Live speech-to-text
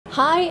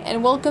Hi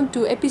and welcome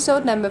to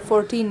episode number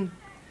 14.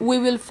 We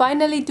will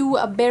finally do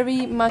a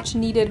very much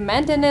needed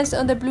maintenance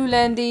on the Blue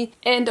Landy,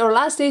 and our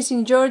last days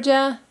in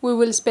Georgia we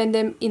will spend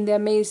them in the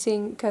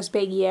amazing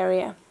Kazbegi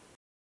area.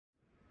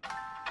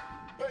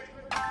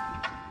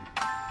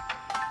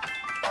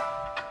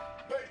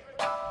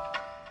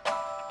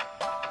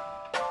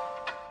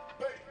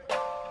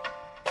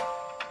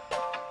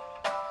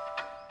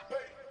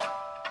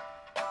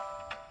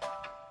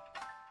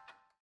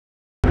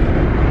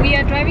 We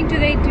are driving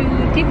today to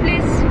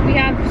Tbilisi. We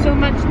have so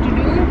much to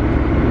do.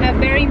 A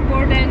very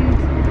important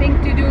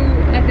thing to do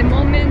at the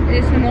moment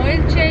is an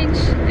oil change.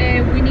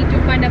 We need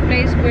to find a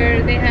place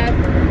where they have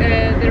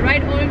the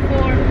right oil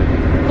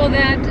for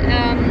that,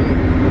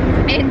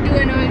 and do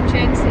an oil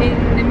change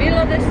in the middle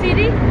of the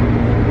city,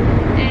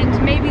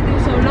 and maybe do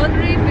some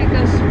laundry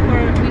because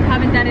we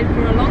haven't done it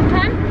for a long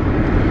time,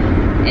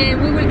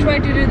 and we will try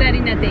to do that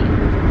in a day.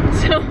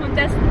 So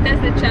that's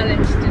the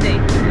challenge today.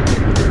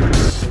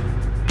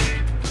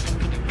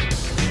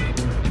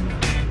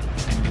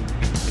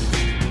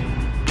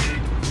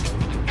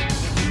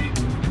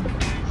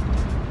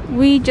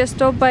 We just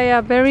stopped by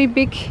a very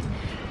big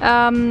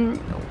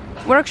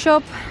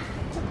workshop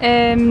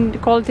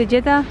called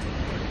Tegeta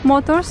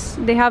Motors.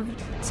 They have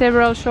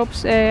several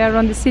shops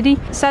around the city.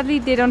 Sadly,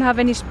 they don't have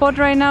any spot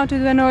right now to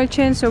do an oil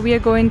change, so we are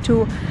going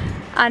to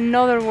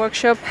another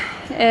workshop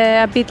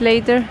a bit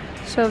later,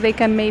 so they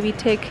can maybe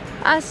take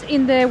us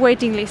in the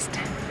waiting list.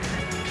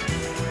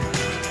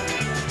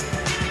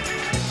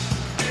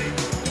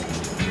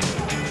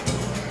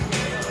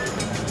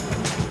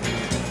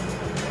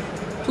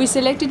 We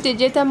selected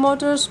Tegeta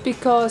Motors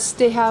because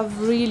they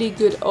have really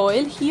good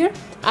oil here.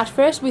 At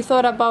first we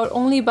thought about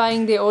only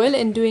buying the oil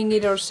and doing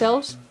it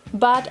ourselves,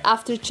 but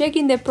after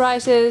checking the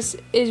prices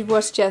it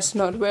was just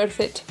not worth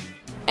it.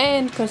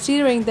 And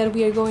considering that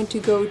we are going to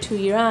go to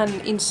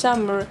Iran in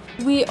summer,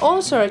 we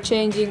also are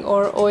changing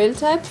our oil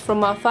type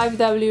from a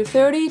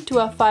 5W30 to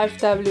a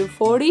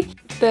 5W40,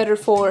 better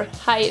for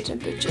higher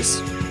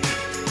temperatures.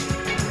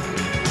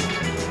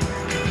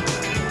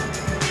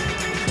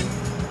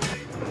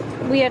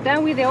 We are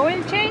done with the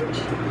oil change.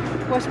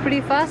 It was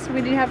pretty fast, we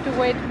didn't have to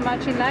wait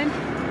much in line,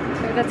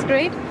 so that's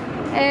great.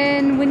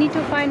 And we need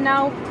to find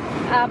now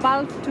a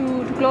valve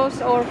to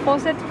close our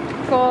faucet,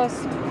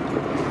 because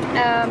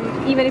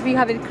even if you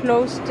have it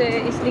closed,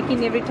 it's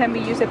leaking every time we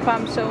use a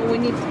pump, so we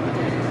need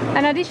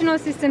an additional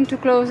system to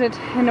close it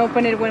and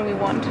open it when we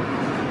want.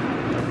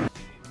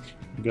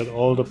 We got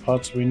all the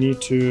parts we need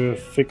to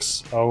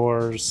fix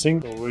our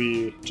sink. So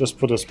we just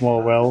put a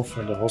small valve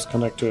and a hose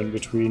connector in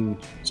between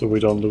so we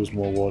don't lose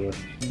more water.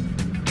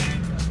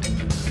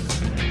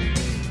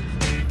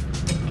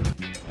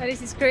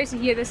 This is crazy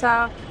here. There's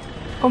a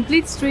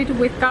complete street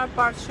with car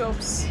parts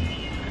shops,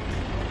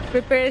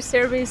 repair,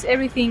 service,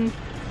 everything you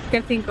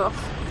can think of.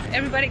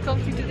 Everybody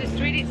comes into the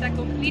street, it's a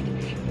complete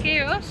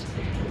chaos,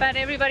 but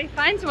everybody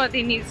finds what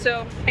they need,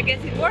 so I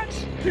guess it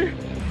works.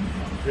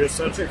 We're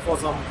searching for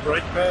some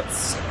brake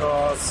pads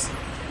because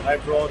I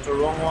brought the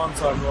wrong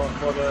ones. I brought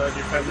for the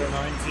Defender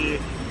 90,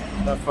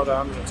 not for the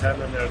 110,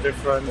 and they're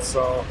different.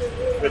 So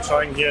we're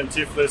trying here in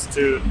Tbilisi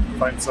to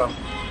find some.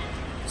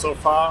 So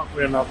far,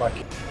 we're not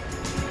lucky.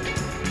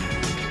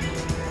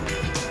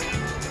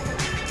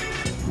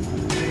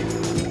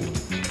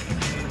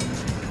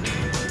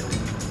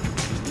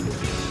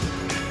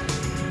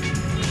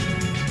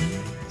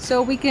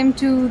 So we came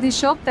to this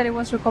shop that it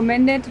was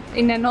recommended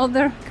in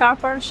another car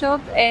part shop,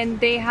 and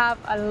they have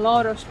a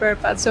lot of spare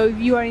parts. So if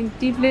you are in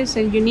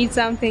Tbilisi and you need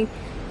something,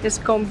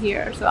 just come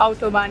here. So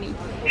Autobani.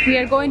 We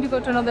are going to go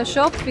to another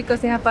shop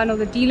because they have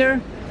another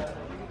dealer.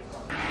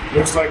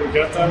 Looks like we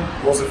got them.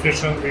 It was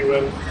efficient. We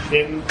went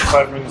in,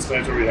 5 minutes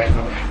later we hang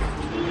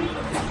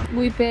them.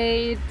 We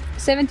paid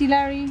 70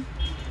 lari.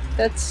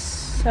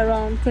 That's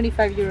around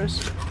 25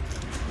 euros.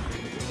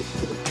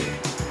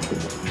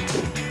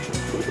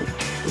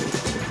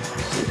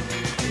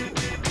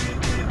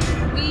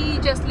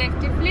 Just left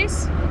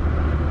Tbilisi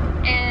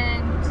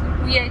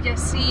and we are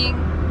just seeing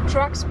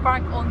trucks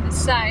parked on the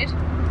side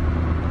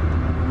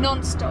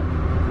non-stop,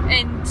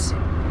 and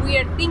we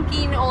are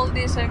thinking all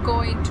these are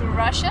going to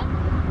Russia,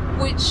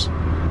 which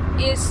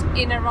is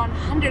in around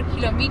 100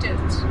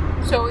 kilometers,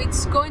 so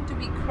it's going to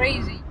be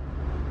crazy.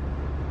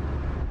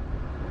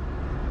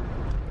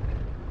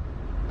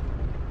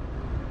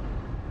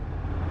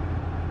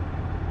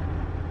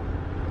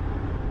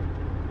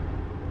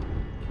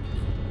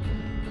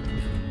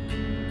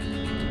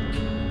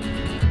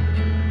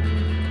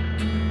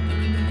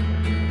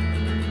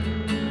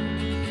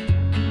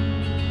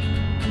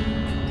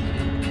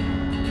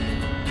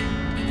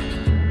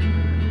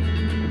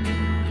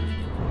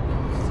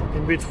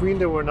 In between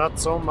there were not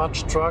so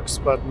much trucks,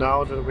 but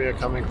now that we are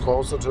coming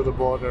closer to the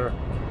border,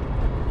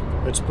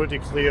 it's pretty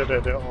clear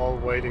that they're all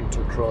waiting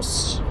to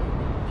cross.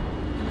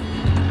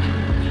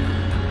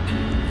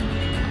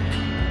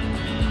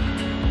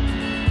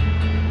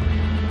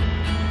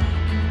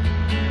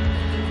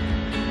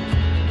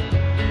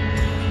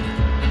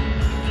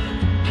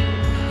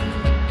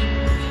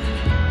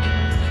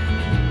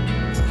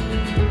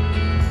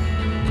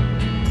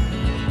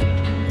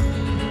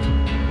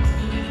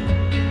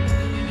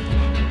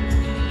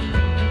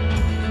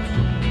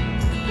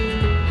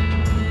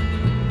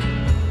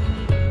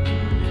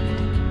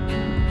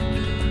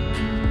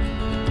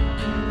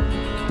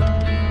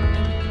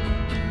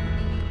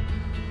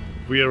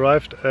 We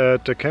arrived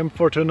at the camp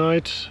for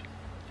tonight.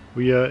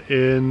 We are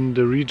in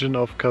the region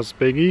of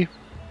Kazbegi,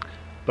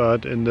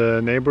 but in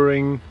the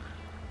neighboring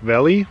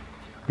valley.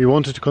 We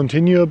wanted to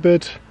continue a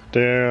bit.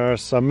 There are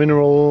some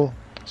mineral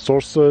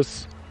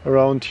sources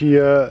around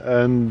here,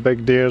 and back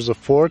there's a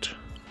fort,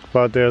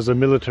 but there's a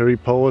military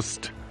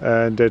post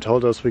and they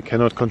told us we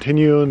cannot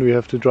continue and we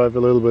have to drive a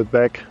little bit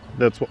back.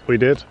 That's what we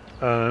did,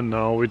 and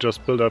now we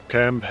just build up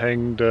camp,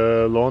 hang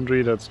the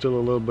laundry that's still a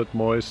little bit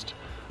moist.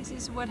 This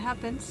is what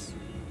happens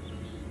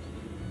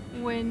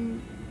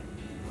when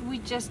we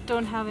just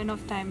don't have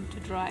enough time to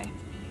dry.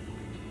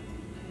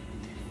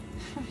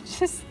 We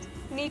just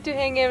need to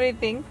hang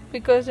everything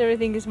because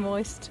everything is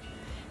moist.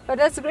 But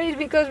that's great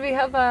because we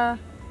have a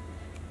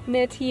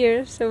net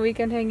here, so we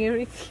can hang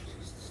everything.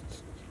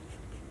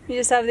 We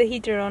just have the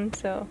heater on,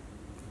 so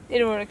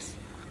it works.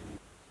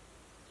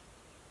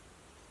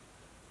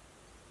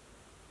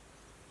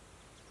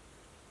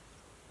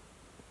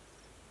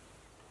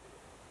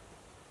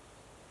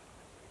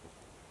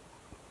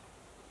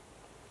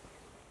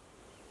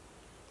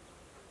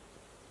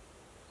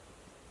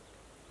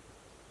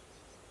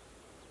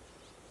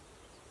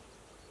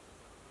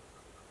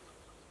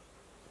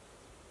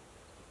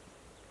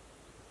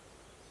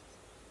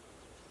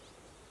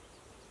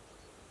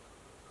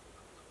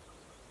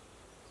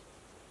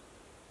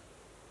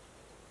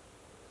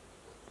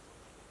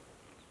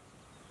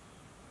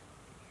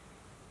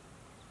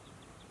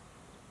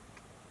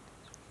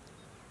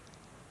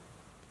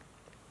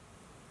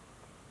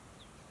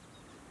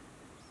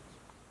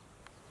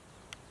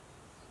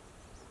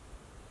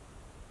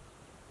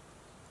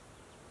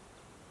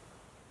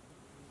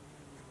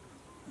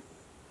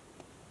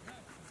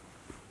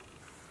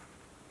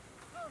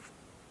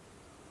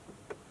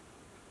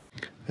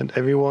 And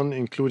everyone,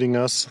 including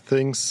us,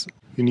 thinks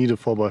you need a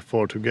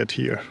 4x4 to get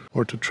here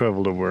or to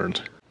travel the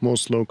world.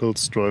 Most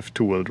locals drive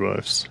two-wheel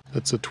drives.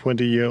 That's a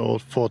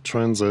 20-year-old Ford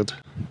Transit,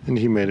 and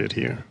he made it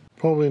here.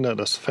 Probably not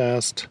as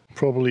fast,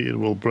 probably it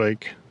will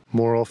break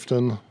more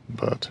often,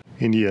 but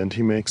in the end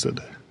he makes it.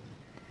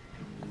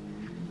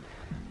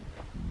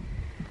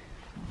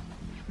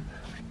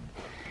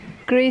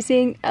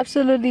 Grazing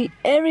absolutely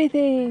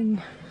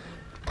everything.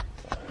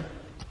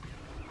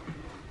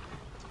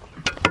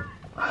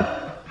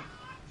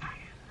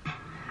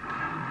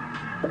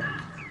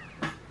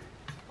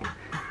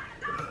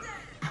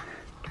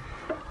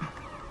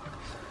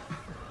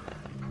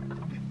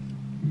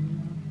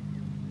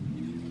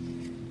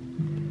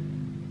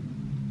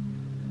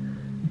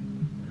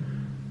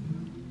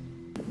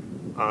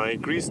 I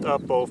greased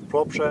up both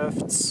prop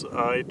shafts,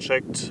 I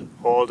checked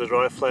all the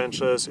drive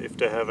flanges if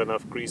they have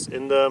enough grease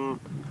in them,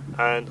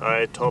 and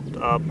I topped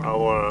up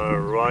our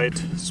right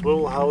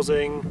swivel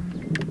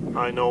housing.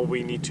 I know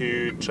we need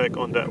to check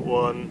on that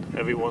one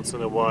every once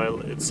in a while.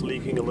 It's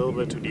leaking a little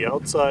bit to the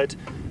outside.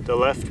 The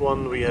left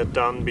one we had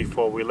done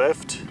before we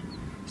left,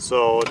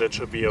 so that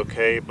should be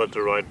okay, but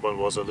the right one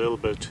was a little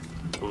bit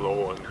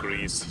low on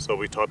grease, so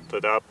we topped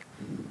it up.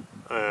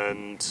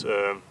 And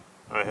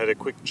I had a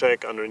quick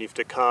check underneath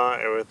the car,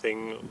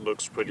 everything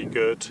looks pretty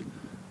good.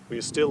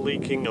 We're still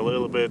leaking a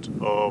little bit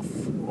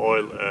of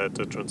oil at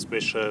the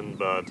transmission,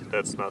 but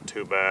that's not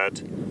too bad,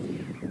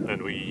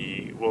 and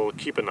we will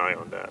keep an eye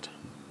on that.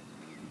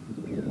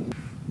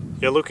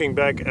 Yeah, looking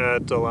back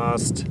at the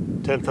last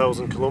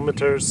 10,000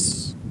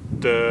 kilometers,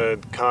 the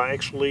car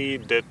actually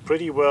did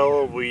pretty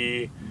well.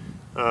 We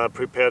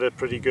prepared it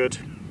pretty good.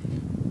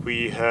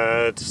 We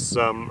had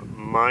some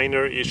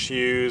minor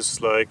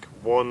issues, like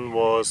one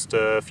was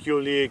the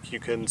fuel leak. You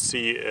can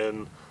see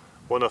in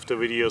one of the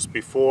videos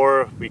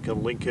before, we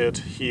can link it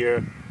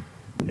here.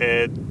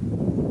 It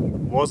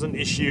was an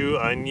issue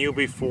I knew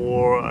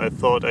before. I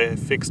thought I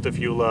fixed the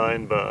fuel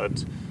line,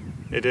 but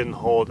it didn't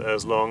hold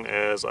as long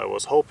as I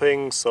was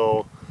hoping,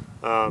 so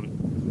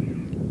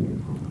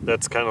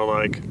that's kind of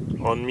like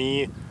on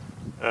me.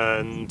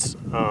 And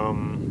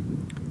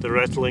the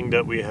rattling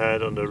that we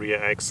had on the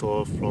rear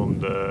axle from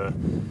the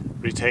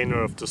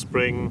retainer of the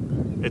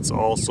spring, it's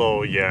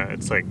also, yeah,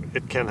 it's like,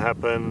 it can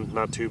happen,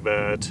 not too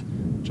bad,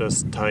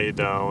 just tie it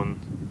down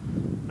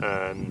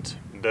and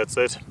that's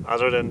it.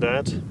 Other than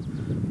that,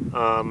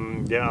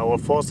 yeah, our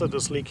faucet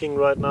is leaking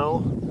right now,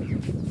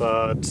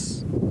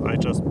 but I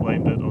just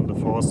blamed it on the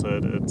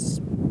faucet.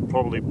 It's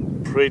probably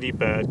pretty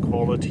bad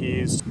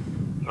qualities.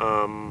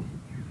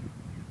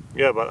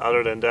 Yeah, but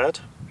other than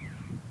that,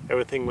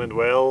 everything went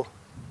well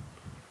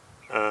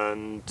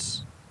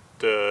and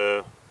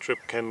the trip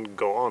can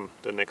go on.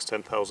 The next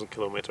 10,000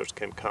 kilometers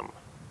can come.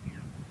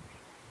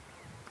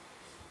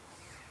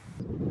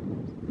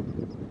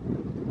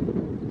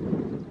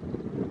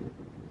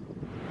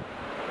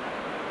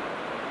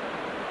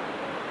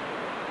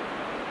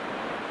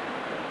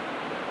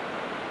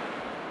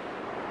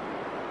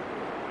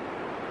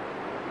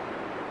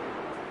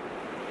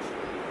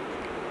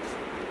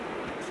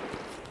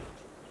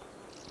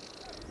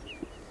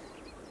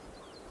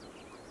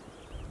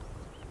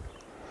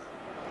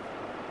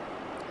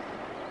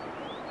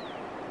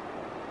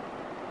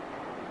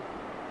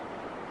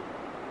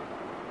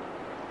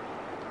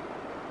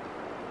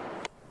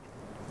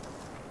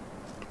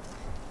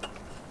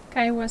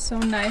 Kai was so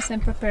nice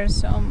and prepared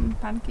some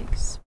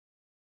pancakes.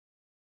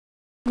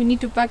 We need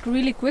to pack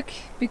really quick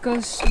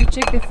because we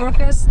checked the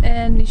forecast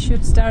and it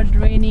should start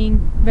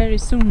raining very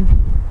soon.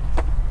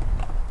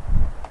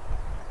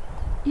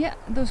 Yeah,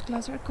 those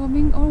clouds are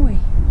coming our way.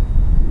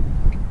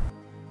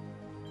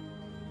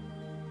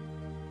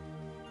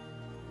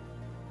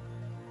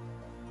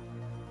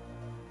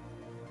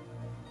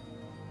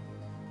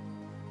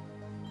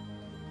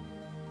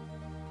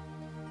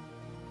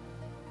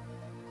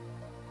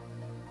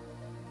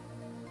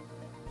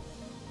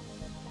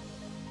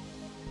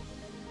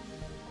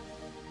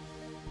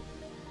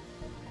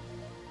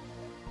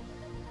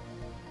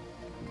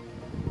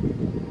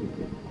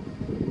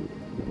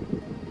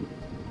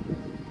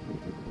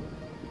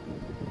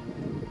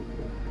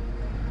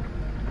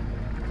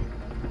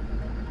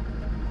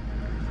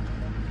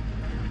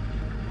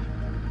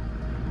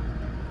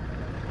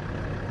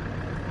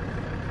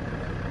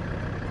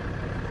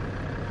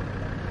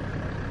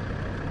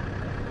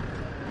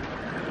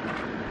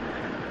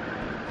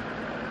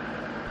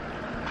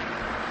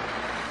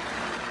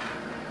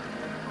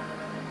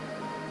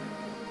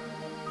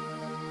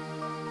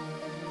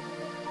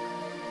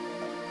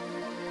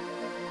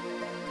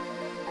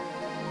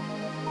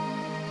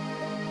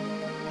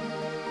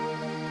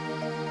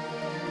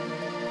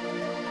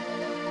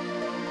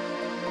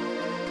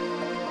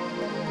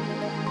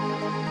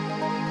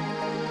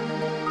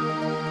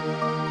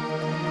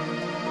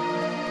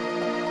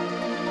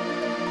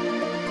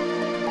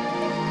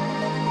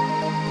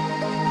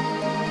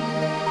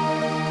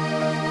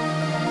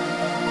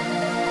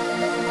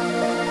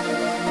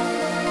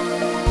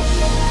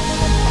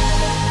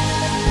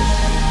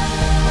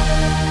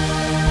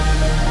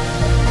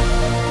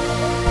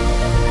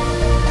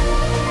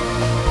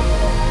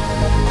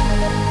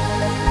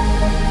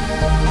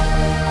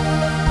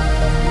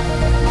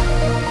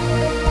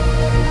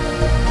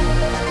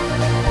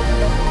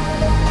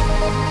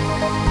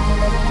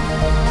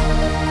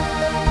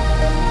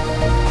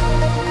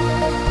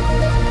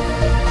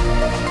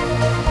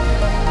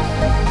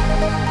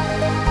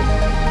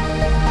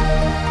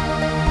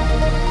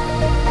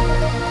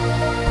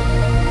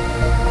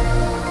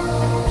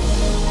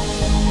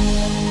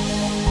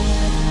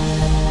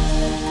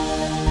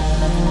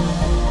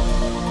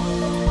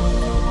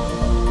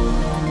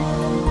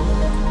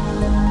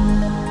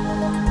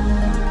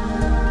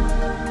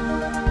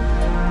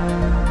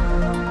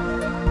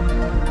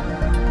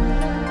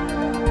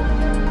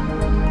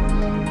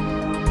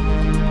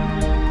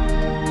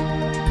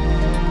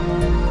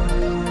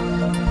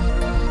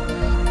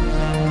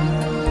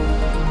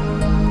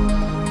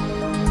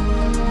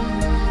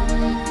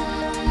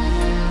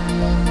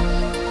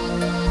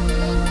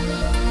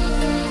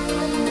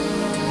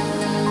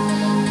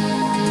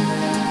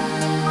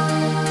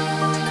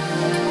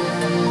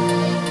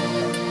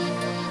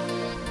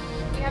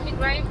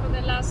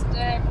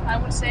 I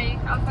would say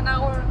half an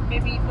hour,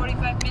 maybe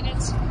 45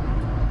 minutes.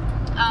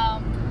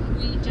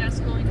 We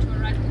just going to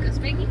arrive to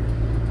Kazbegi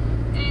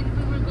and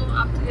we will go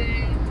up to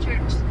the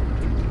church.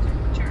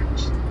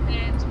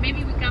 And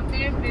maybe we camp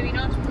there, maybe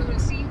not, we will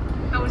see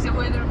how is the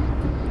weather.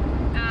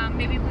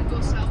 Maybe we'll go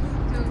south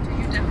to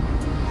Juta.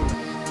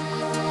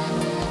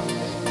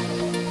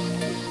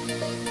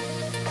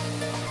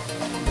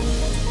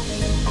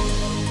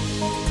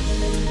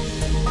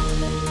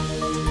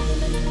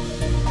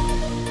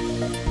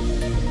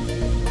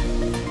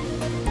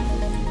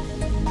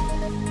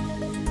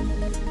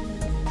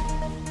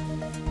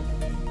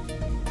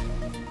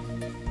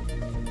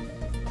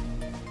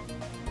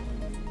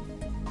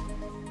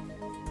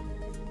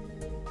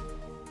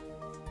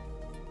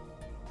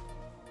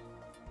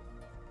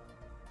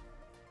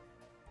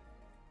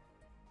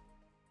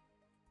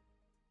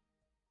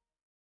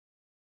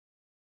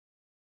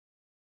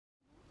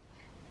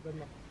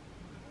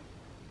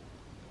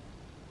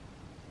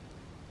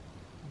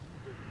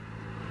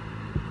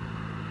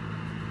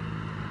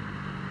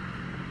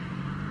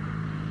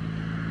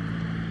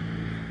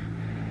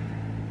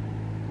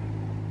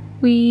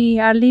 We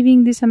are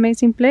leaving this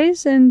amazing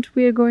place and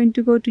we are going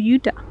to go to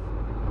Juta.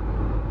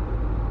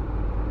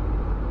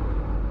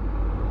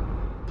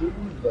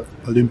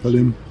 Palim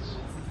palim.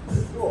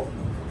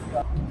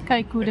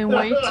 Kai couldn't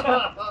wait.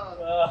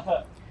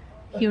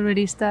 He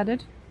already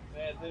started.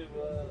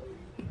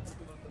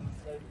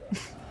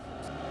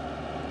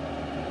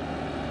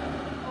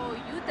 Oh,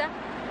 Juta.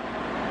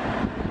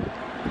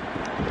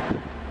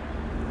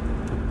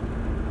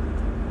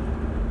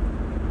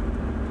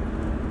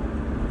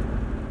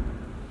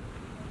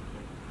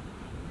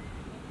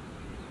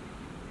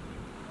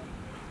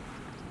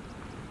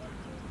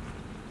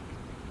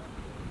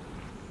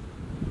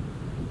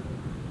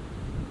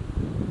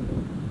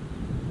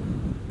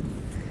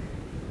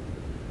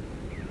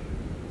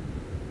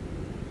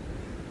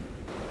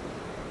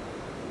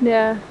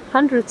 There are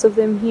hundreds of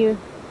them here.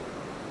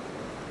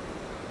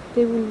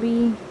 They will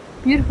be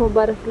beautiful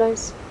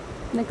butterflies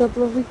in a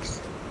couple of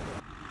weeks.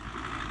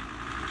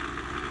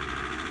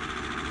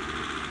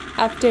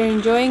 After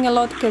enjoying a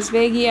lot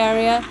Kazbegi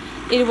area,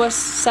 it was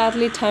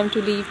sadly time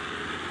to leave.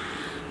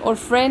 Our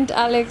friend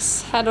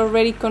Alex had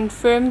already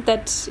confirmed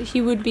that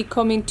he would be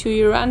coming to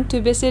Iran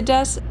to visit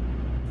us.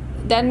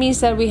 That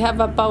means that we have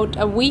about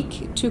a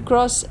week to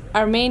cross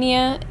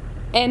Armenia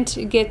and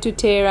get to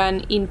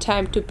Tehran in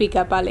time to pick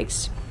up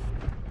Alex.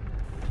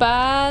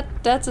 But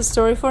that's a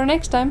story for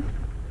next time.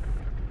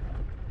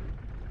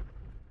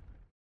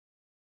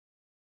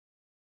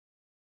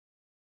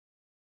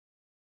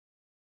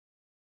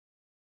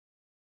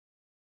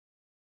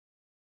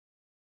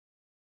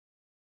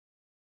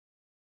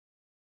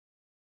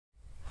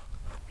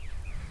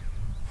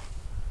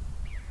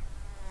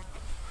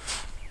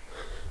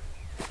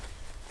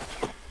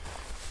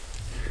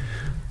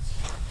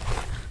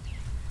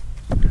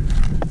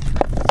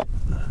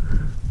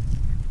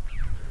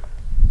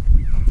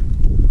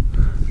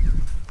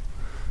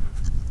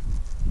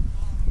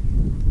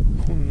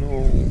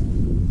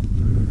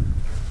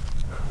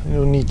 I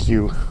don't need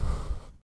you.